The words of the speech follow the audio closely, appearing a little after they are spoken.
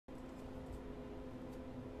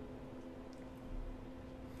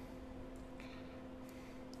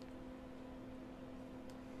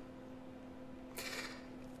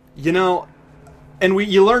You know, and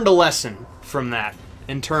you learned a lesson from that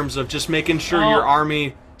in terms of just making sure your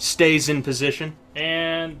army stays in position.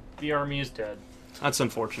 And the army is dead. That's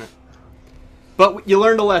unfortunate. But you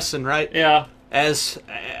learned a lesson, right? Yeah. As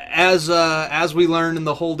we learned in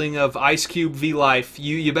the holding of Ice Cube v Life,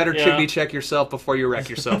 you better chickadee check yourself before you wreck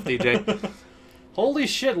yourself, DJ. Holy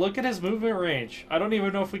shit, look at his movement range. I don't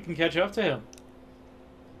even know if we can catch up to him.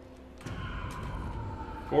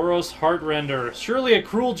 Goros Heartrender. Surely a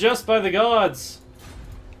cruel jest by the gods.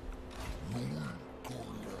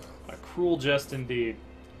 A cruel jest indeed.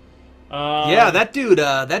 Yeah, that dude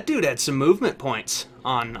had some movement points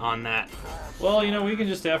on that. Well, you know, we can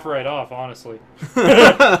just F right off, honestly.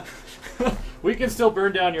 We can still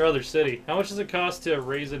burn down your other city. How much does it cost to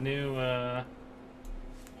raise a new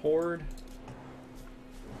horde?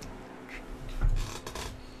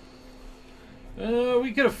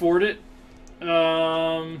 We could afford it.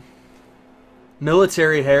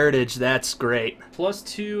 Military heritage, that's great.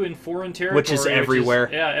 +2 in foreign territory. Which is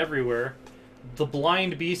everywhere. Everywhere. The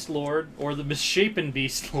Blind Beast Lord, or the Misshapen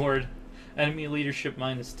Beast Lord. Enemy leadership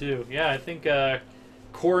 -2. Yeah, I think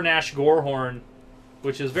Cornash Gorehorn,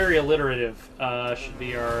 which is very alliterative, should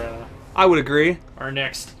be our. I would agree. Our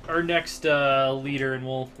next leader, and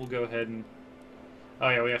we'll go ahead and. Oh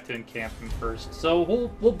yeah, we have to encamp him first. So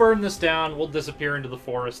we'll burn this down. We'll disappear into the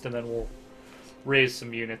forest, and then we'll raise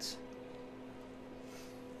some units.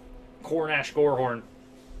 Cornash Gorehorn.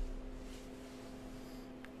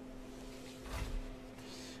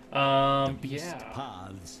 Beast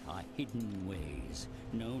paths are hidden ways,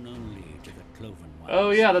 known only to the cloven ones. Oh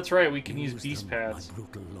yeah, that's right. We can use beast paths. My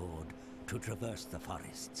brutal lord, to traverse the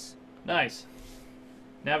forests. Nice.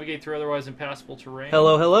 Navigate through otherwise impassable terrain.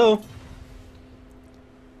 Hello, hello.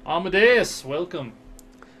 Amadeus, welcome.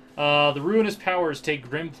 The ruinous powers take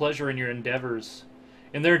grim pleasure in your endeavors.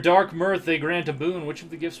 In their dark mirth, they grant a boon. Which of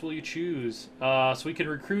the gifts will you choose? So we can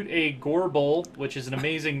recruit a Gorbol, which is an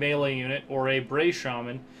amazing melee unit, or a Bray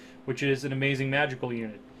Shaman, which is an amazing magical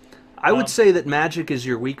unit. I would say that magic is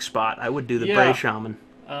your weak spot. I would do the Bray Shaman.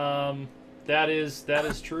 That is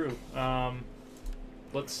true.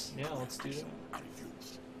 Let's do that.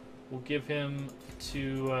 We'll give him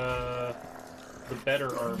to the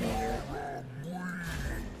better army here.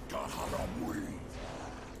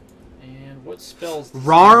 And what spells?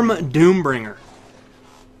 Rarm Doombringer.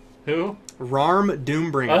 Who? Rarm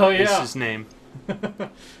Doombringer is his name.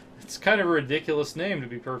 It's kind of a ridiculous name, to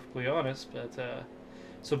be perfectly honest, but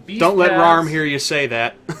so beast Don't let paths, Rarm hear you say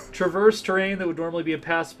that. Traverse terrain that would normally be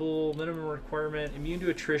impassable, minimum requirement, immune to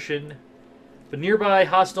attrition, but nearby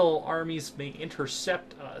hostile armies may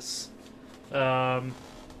intercept us. Does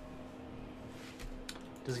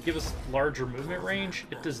it give us larger movement range?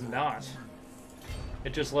 It does not.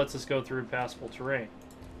 It just lets us go through impassable terrain.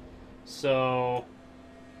 So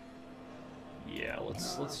yeah,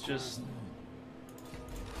 let's just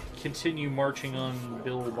continue marching on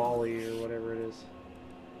Bill Bali or whatever it is.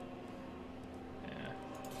 Yeah.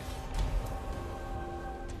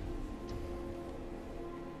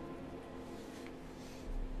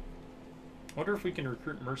 Wonder if we can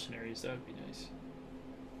recruit mercenaries. That would be nice.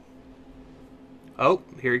 Oh,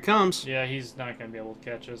 here he comes. Yeah, he's not going to be able to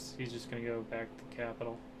catch us. He's just going to go back to the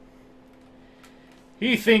capital.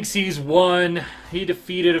 He thinks he's won. He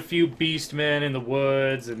defeated a few beastmen in the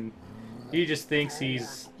woods, and he just thinks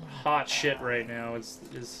he's hot shit right now.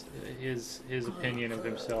 Is his opinion of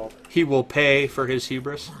himself. He will pay for his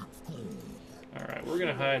hubris. All right, we're going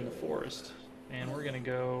to hide in the forest, and we're going to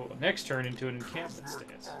go next turn into an encampment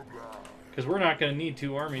stance, because we're not going to need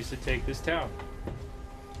 2 armies to take this town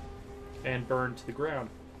and burn to the ground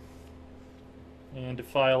and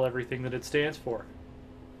defile everything that it stands for.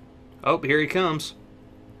 Oh, here he comes.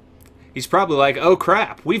 He's probably like, oh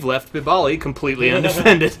crap, we've left Bibali completely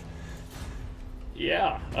undefended.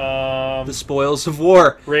 Yeah. The spoils of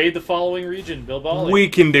war. Raid the following region, Bilbali. We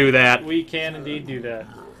can do that. We can indeed do that.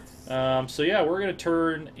 So yeah, we're going to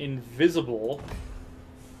turn invisible,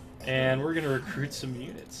 and we're going to recruit some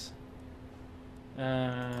units.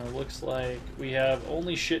 Looks like we have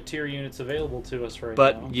only shit tier units available to us right now.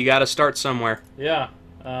 But you got to start somewhere. Yeah.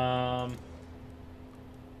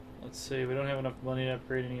 Let's see. We don't have enough money to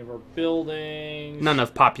upgrade any of our buildings. Not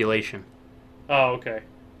enough population. Oh, okay.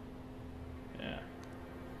 Yeah.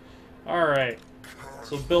 All right.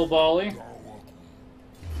 So Bilbali.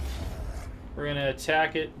 We're going to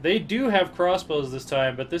attack it. They do have crossbows this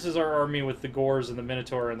time, but this is our army with the Gores and the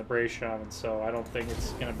Minotaur and the Bray Shaman, so I don't think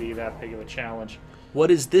it's going to be that big of a challenge.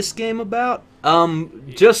 What is this game about?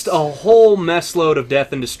 Just a whole mess load of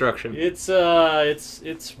death and destruction. It's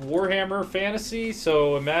Warhammer fantasy,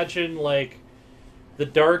 so imagine like the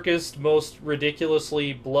darkest, most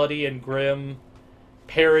ridiculously bloody and grim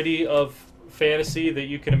parody of fantasy that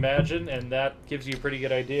you can imagine, and that gives you a pretty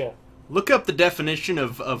good idea. Look up the definition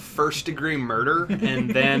of first-degree murder, and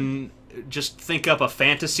then just think up a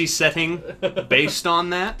fantasy setting based on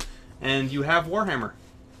that, and you have Warhammer.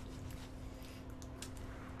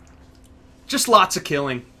 Just lots of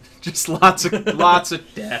killing. Just lots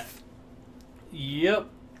of death. Yep.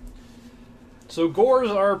 So gores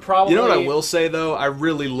are probably... You know what I will say, though? I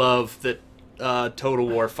really love that Total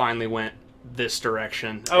War finally went this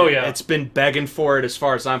direction. Oh, yeah. It's been begging for it as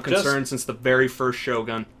far as I'm concerned since the very first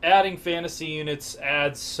Shogun. Adding fantasy units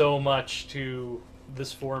adds so much to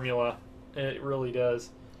this formula. It really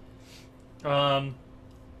does. So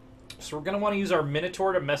we're going to want to use our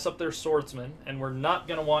Minotaur to mess up their swordsman, and we're not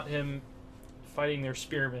going to want him fighting their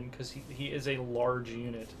spearmen because he is a large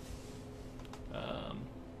unit.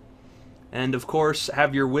 And, of course,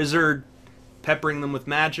 have your wizard peppering them with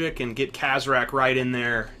magic and get Kazrak right in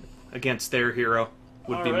there against their hero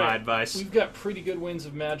would be my advice. We've got pretty good winds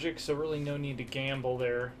of magic, so really no need to gamble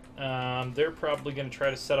there. They're probably going to try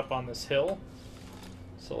to set up on this hill.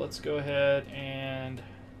 So let's go ahead and...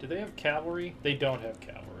 Do they have cavalry? They don't have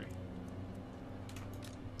cavalry.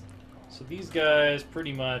 So these guys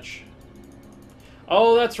pretty much...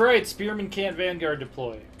 Oh, that's right! Spearmen can't vanguard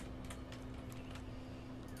deploy.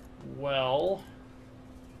 Well,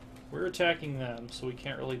 we're attacking them, so we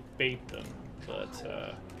can't really bait them.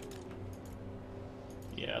 But,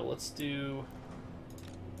 yeah, let's do...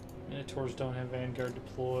 Minotaurs don't have vanguard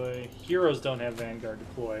deploy. Heroes don't have vanguard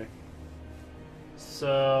deploy.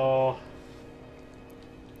 So...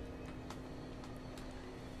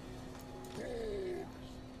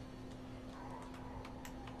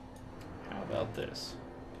 How about this?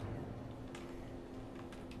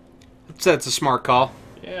 That's a smart call.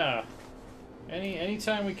 Yeah.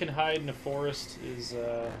 Anytime we can hide in a forest is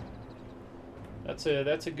that's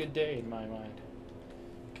a good day in my mind.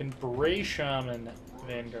 Can Bray Shaman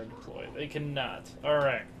Vanguard deploy? They cannot.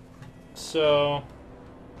 Alright. So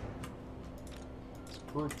let's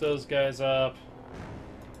group those guys up.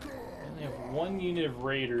 We have one unit of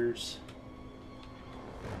raiders,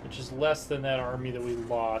 which is less than that army that we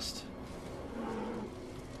lost.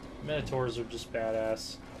 Minotaurs are just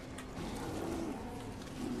badass.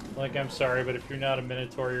 Like, I'm sorry, but if you're not a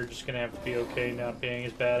Minotaur, you're just gonna have to be okay not being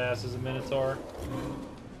as badass as a Minotaur.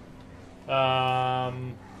 Yeah,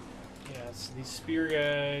 so these spear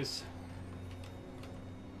guys...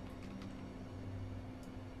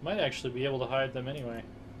 Might actually be able to hide them anyway.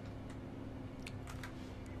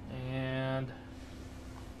 And...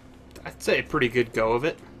 I'd say a pretty good go of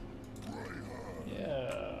it.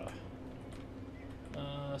 Yeah.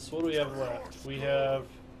 So what do we have left? We have...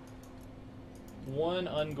 one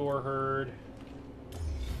Ungor herd.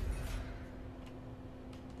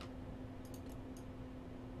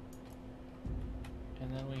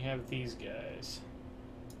 And then we have these guys.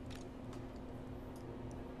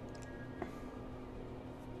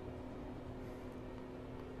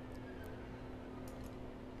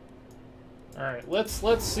 Alright,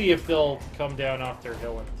 let's see if they'll come down off their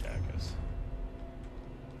hill and attack us.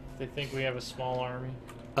 If they think we have a small army.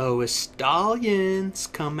 Oh, stallions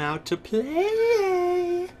come out to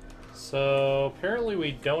play. So apparently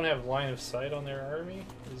we don't have line of sight on their army,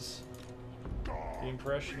 is the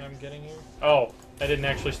impression I'm getting here. Oh, I didn't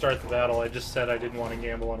actually start the battle. I just said I didn't want to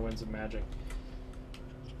gamble on winds of magic.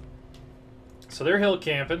 So they're hill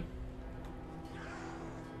camping.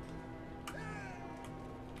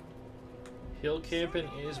 Hill camping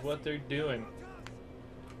is what they're doing.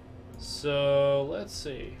 So let's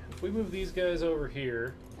see. If we move these guys over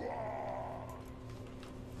here.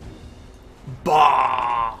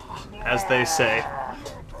 Bah! As they say.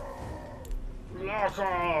 Lock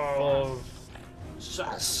of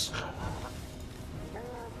sus.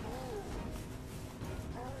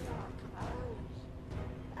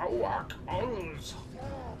 Awak owls.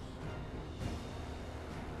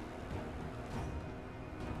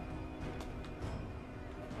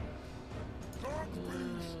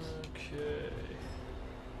 Okay.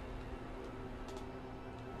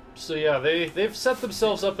 So yeah, they've set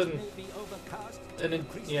themselves up in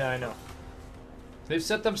yeah, I know. They've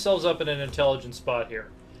set themselves up in an intelligent spot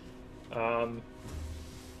here.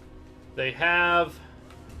 They have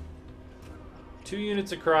 2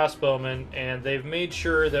 units of crossbowmen, and they've made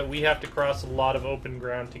sure that we have to cross a lot of open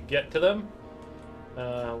ground to get to them,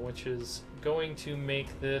 which is going to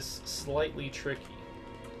make this slightly tricky.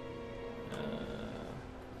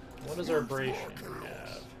 What does our Bration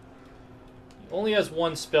have? He only has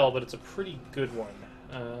 1 spell, but it's a pretty good one.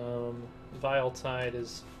 Vile Tide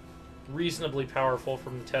is reasonably powerful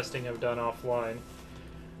from the testing I've done offline.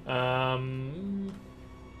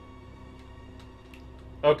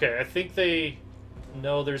 Okay, I think they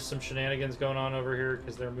know there's some shenanigans going on over here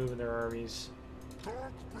because they're moving their armies.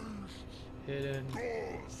 Hidden.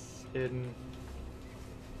 Hidden.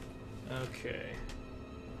 Okay.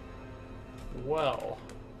 Well,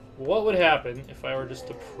 what would happen if I were just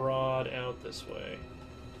to prod out this way?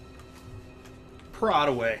 Prod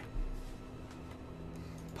away.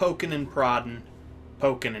 Poking and prodding.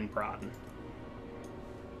 Poking and prodding.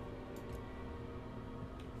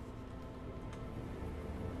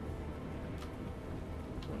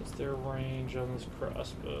 What is their range on those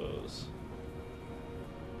crossbows?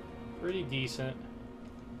 Pretty decent.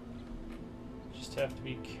 Just have to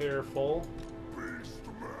be careful.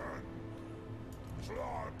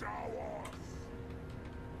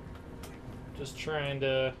 Just trying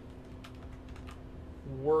to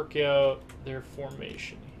work out their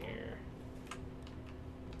formation here.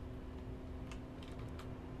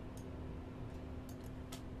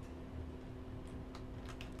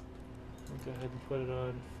 I'll go ahead and put it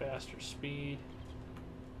on faster speed.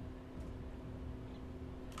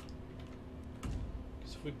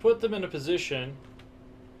 So if we put them in a position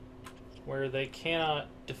where they cannot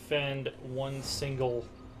defend one single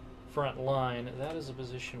front line, that is a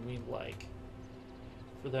position we like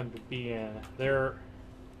for them to be in. They're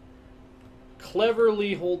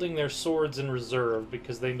cleverly holding their swords in reserve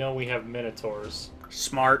because they know we have minotaurs.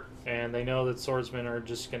 Smart. And they know that swordsmen are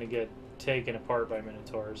just going to get taken apart by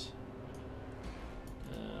minotaurs.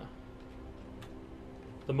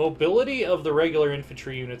 The mobility of the regular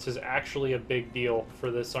infantry units is actually a big deal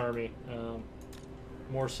for this army.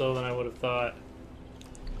 More so than I would have thought.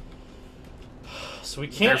 So we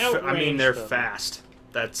can't outrange I mean, they're them. fast.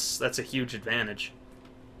 That's a huge advantage.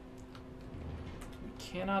 We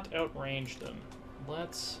cannot outrange them.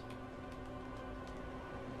 Let's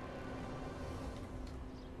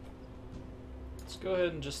go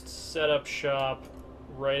ahead and just set up shop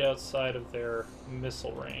right outside of their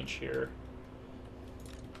missile range here.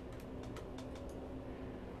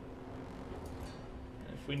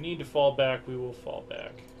 If we need to fall back, we will fall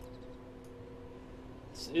back.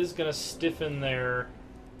 This is going to stiffen their...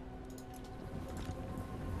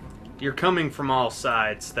 You're coming from all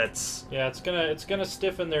sides. That's... Yeah, it's gonna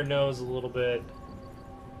stiffen their nose a little bit.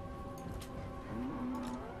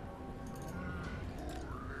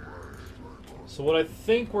 So what I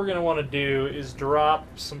think we're gonna want to do is drop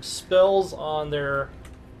some spells on their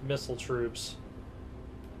missile troops.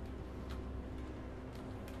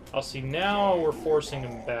 I'll see, now we're forcing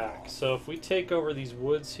them back. So if we take over these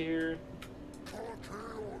woods here,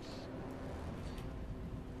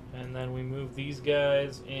 and then we move these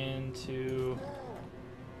guys into...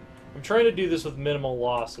 I'm trying to do this with minimal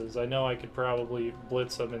losses. I know I could probably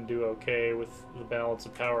blitz them and do okay with the balance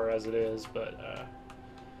of power as it is, but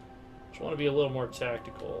just want to be a little more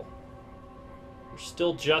tactical. We're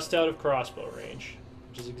still just out of crossbow range,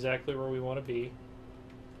 which is exactly where we want to be.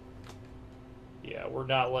 Yeah, we're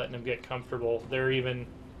not letting them get comfortable. They're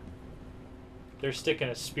sticking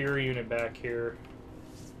a spear unit back here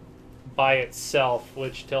by itself,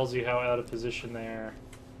 which tells you how out of position they are.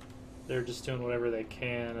 They're just doing whatever they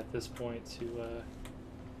can at this point to...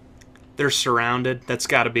 They're surrounded. That's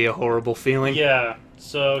got to be a horrible feeling. Yeah,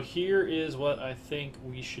 so here is what I think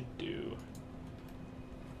we should do.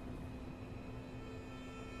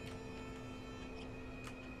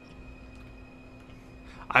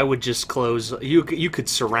 I would just close... You could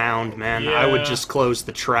surround, man. Yeah. I would just close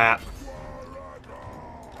the trap.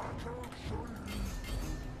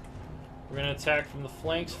 We're going to attack from the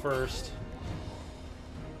flanks first.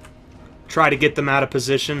 Try to get them out of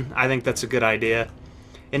position. I think that's a good idea.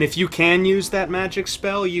 And if you can use that magic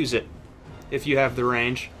spell, use it. If you have the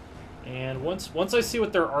range. And once I see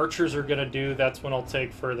what their archers are going to do, that's when I'll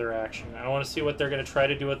take further action. I want to see what they're going to try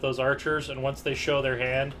to do with those archers, and once they show their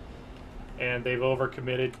hand and they've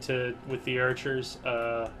overcommitted with the archers,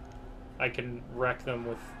 I can wreck them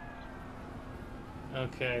with...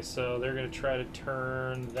 Okay, so they're going to try to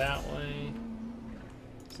turn that way.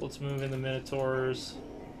 So let's move in the Minotaurs.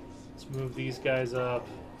 Let's move these guys up.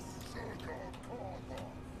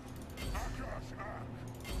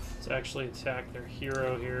 Let's actually attack their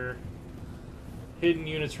hero here. Hidden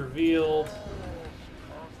units revealed.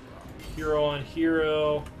 Hero on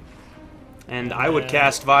hero. And I would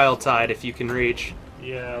cast Vile Tide if you can reach.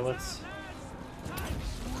 Yeah, let's...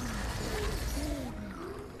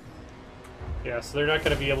 Yeah, so they're not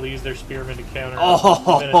going to be able to use their spearmen to counter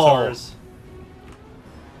Minotaurs.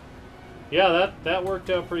 Yeah, that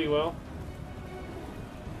worked out pretty well.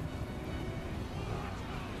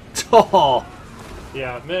 Oh!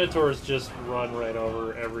 Yeah, Minotaurs just run right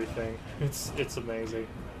over everything. It's amazing.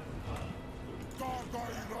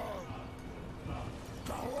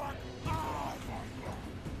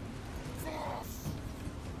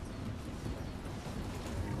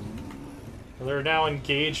 They're now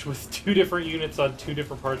engaged with 2 different units on 2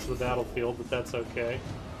 different parts of the battlefield, but that's okay.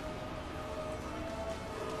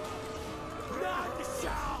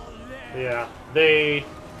 Yeah, they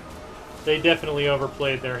definitely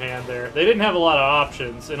overplayed their hand there. They didn't have a lot of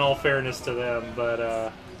options, in all fairness to them,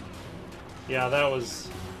 but yeah, that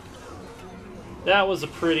was a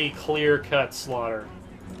pretty clear-cut slaughter.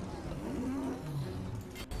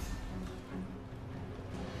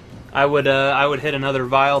 I would hit another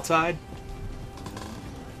Vile Tide.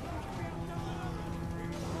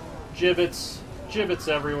 Gibbets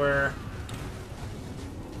everywhere.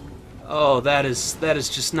 Oh, that is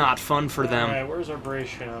just not fun for them. Alright, where's our Bray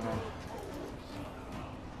Shaman?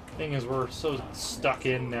 Thing is, we're so stuck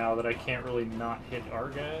in now that I can't really not hit our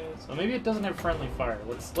guys. Oh, maybe it doesn't have friendly fire.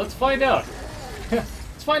 Let's find out.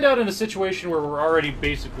 Let's find out in a situation where we're already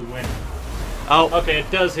basically winning. Oh, Okay, it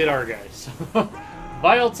does hit our guys.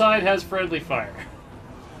 Vile Tide has friendly fire.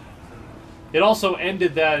 It also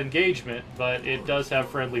ended that engagement, but it does have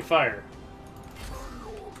friendly fire.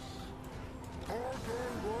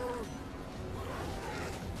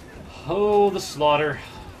 Oh, the slaughter.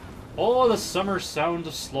 Oh, the summer sound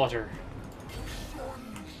of slaughter.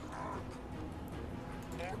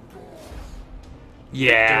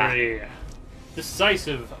 yeah, Victory.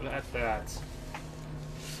 Decisive at that.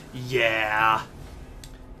 yeah.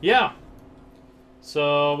 Yeah.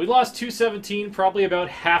 So, we lost 217. Probably about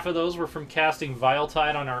half of those were from casting Vile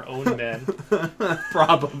Tide on our own men.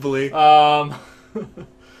 Probably. But,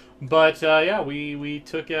 yeah, we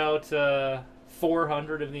took out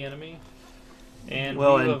 400 of the enemy. And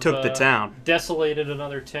Well, we and have, took the town. Desolated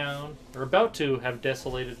another town. Or about to have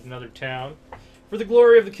desolated another town. For the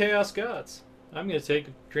glory of the Chaos Gods. I'm going to take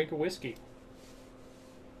a drink of whiskey.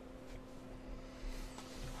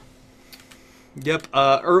 Yep.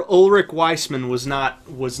 Ulrich Weissman was not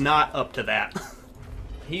up to that.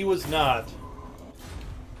 He was not.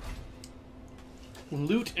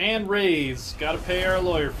 Loot and raise. Gotta pay our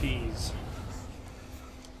lawyer fees.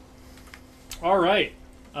 Alright.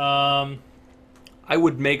 I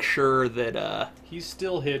would make sure that He's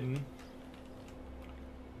still hidden.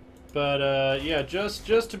 But, yeah,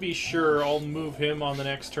 just to be sure, I'll move him on the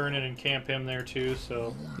next turn and encamp him there, too,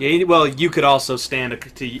 so... yeah, well, you could also stand a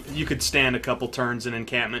couple turns in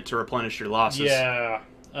encampment to replenish your losses. Yeah.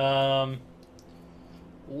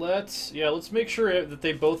 Let's make sure that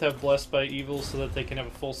they both have Blessed by Evil so that they can have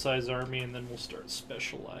a full-size army, and then we'll start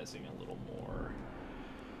specializing a little more.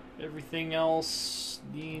 Everything else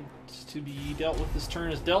needs to be dealt with this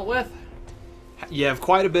turn is dealt with. You have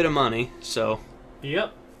quite a bit of money, so...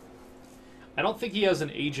 Yep. I don't think he has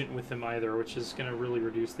an agent with him either, which is going to really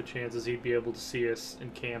reduce the chances he'd be able to see us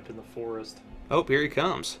encamped in the forest. Oh, here he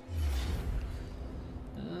comes.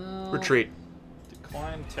 Retreat.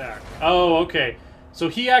 Decline attack. Oh, okay. So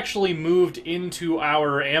he actually moved into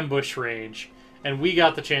our ambush range, and we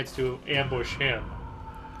got the chance to ambush him.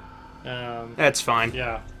 That's fine.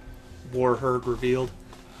 Yeah. War herd revealed.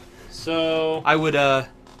 So I would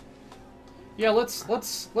yeah, let's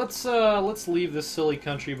leave this silly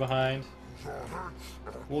country behind.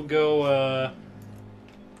 We'll go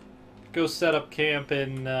set up camp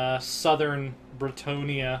in southern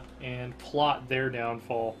Bretonia and plot their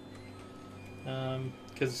downfall.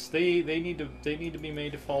 Because they need to be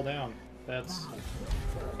made to fall down. That's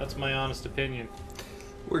my honest opinion.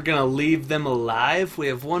 We're gonna leave them alive. We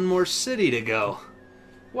have one more city to go.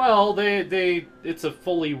 Well, it's a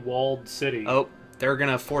fully walled city. Oh, they're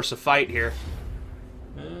gonna force a fight here.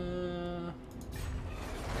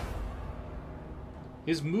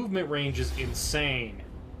 His movement range is insane.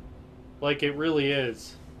 Like, it really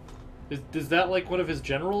is. Is that like one of his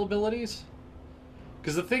general abilities?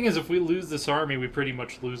 Because the thing is, if we lose this army, we pretty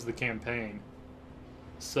much lose the campaign.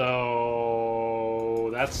 So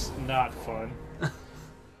that's not fun.